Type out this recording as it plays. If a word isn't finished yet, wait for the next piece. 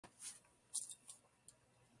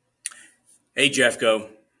Hey, Jeffco.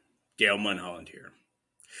 Dale Munholland here.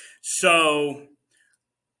 So,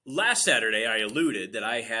 last Saturday, I alluded that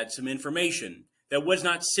I had some information that was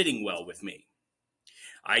not sitting well with me.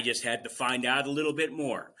 I just had to find out a little bit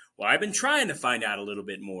more. Well, I've been trying to find out a little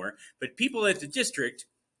bit more, but people at the district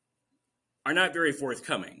are not very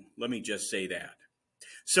forthcoming. Let me just say that.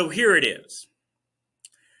 So, here it is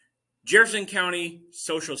Jefferson County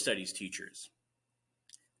social studies teachers,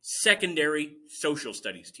 secondary social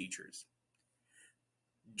studies teachers,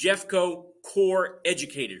 Jeffco core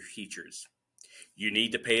educator teachers. You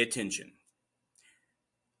need to pay attention.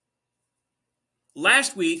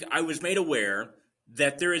 Last week, I was made aware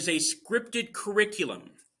that there is a scripted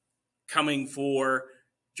curriculum coming for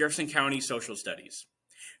Jefferson County social studies.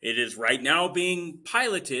 It is right now being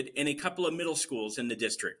piloted in a couple of middle schools in the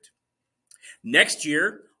district. Next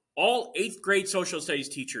year, all 8th grade social studies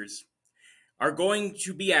teachers are going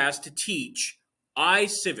to be asked to teach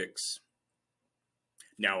iCivics.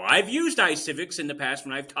 Now, I've used iCivics in the past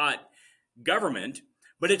when I've taught government,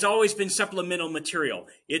 but it's always been supplemental material.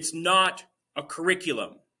 It's not a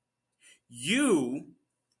curriculum. You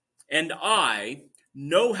and I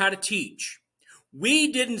know how to teach.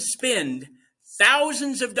 We didn't spend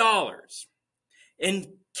thousands of dollars and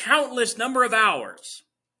countless number of hours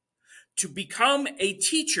to become a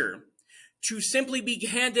teacher to simply be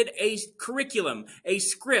handed a curriculum, a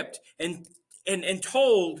script, and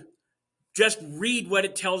told just read what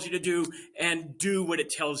it tells you to do and do what it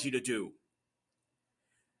tells you to do.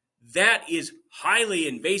 That is highly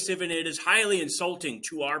invasive and it is highly insulting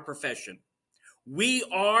to our profession. We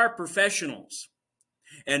are professionals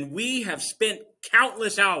and we have spent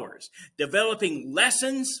countless hours developing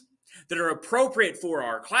lessons that are appropriate for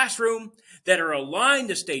our classroom, that are aligned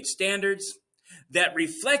to state standards, that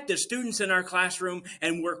reflect the students in our classroom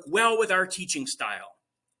and work well with our teaching style.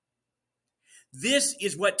 This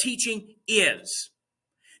is what teaching is.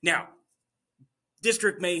 Now,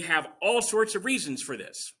 district may have all sorts of reasons for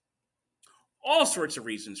this. All sorts of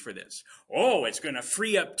reasons for this. Oh, it's going to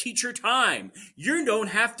free up teacher time. You don't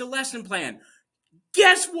have to lesson plan.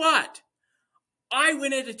 Guess what? I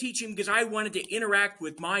went into teaching because I wanted to interact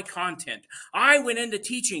with my content. I went into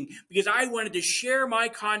teaching because I wanted to share my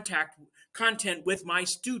content with my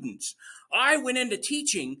students. I went into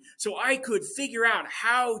teaching so I could figure out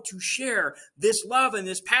how to share this love and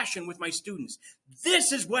this passion with my students.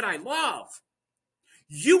 This is what I love.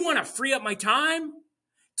 You want to free up my time?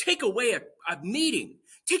 Take away a meeting.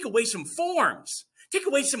 Take away some forms. Take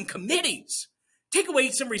away some committees. Take away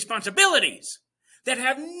some responsibilities that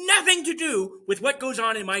have nothing to do with what goes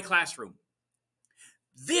on in my classroom.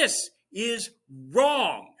 This is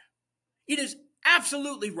wrong. It is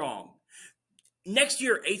absolutely wrong. Next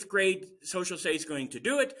year, 8th grade social studies is going to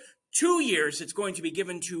do it. 2 years, it's going to be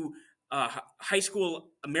given to high school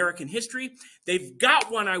American history. They've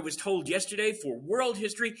got one, I was told yesterday, for world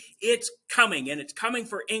history. It's coming, and it's coming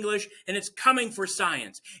for English, and it's coming for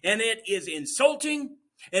science. And it is insulting,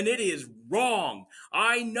 and it is wrong.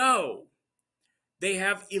 I know they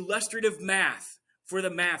have illustrative math for the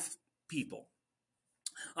math people.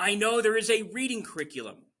 I know there is a reading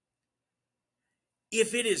curriculum.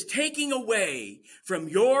 If it is taking away from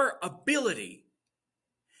your ability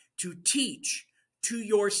to teach to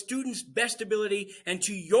your students' best ability and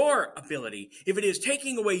to your ability, if it is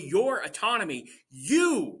taking away your autonomy,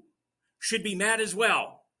 you should be mad as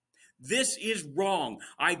well. This is wrong.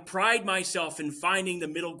 I pride myself in finding the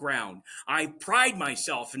middle ground. I pride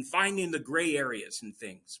myself in finding the gray areas and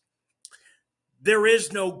things. There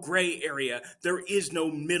is no gray area. There is no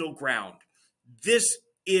middle ground. This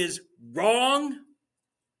is wrong.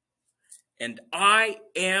 And I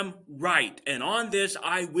am right. And on this,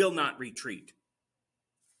 I will not retreat.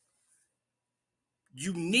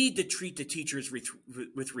 You need to treat the teachers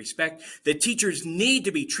with respect. The teachers need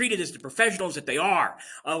to be treated as the professionals that they are.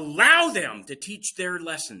 Allow them to teach their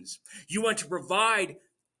lessons. You want to provide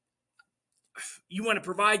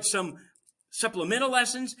some supplemental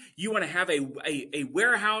lessons. You want to have a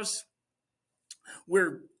warehouse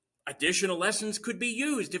where additional lessons could be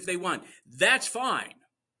used if they want. That's fine.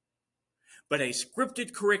 But a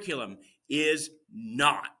scripted curriculum is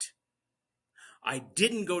not. I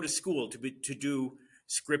didn't go to school to do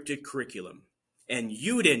scripted curriculum. And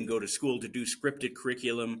you didn't go to school to do scripted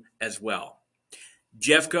curriculum as well.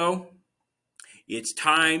 Jeffco, it's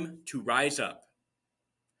time to rise up.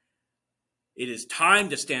 It is time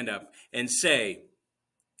to stand up and say,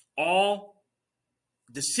 all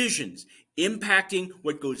decisions impacting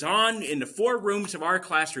what goes on in the 4 rooms of our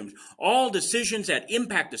classrooms, all decisions that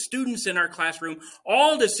impact the students in our classroom,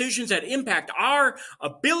 all decisions that impact our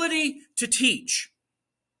ability to teach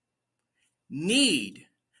need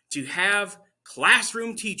to have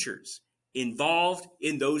classroom teachers involved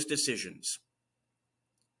in those decisions.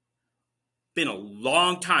 Been a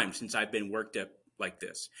long time since I've been worked up like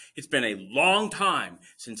this. It's been a long time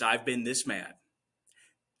since I've been this mad.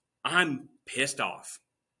 I'm pissed off.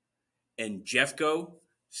 And Jeffco,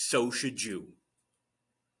 so should you.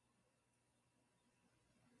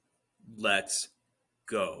 Let's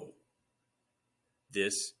go.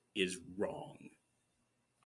 This is wrong.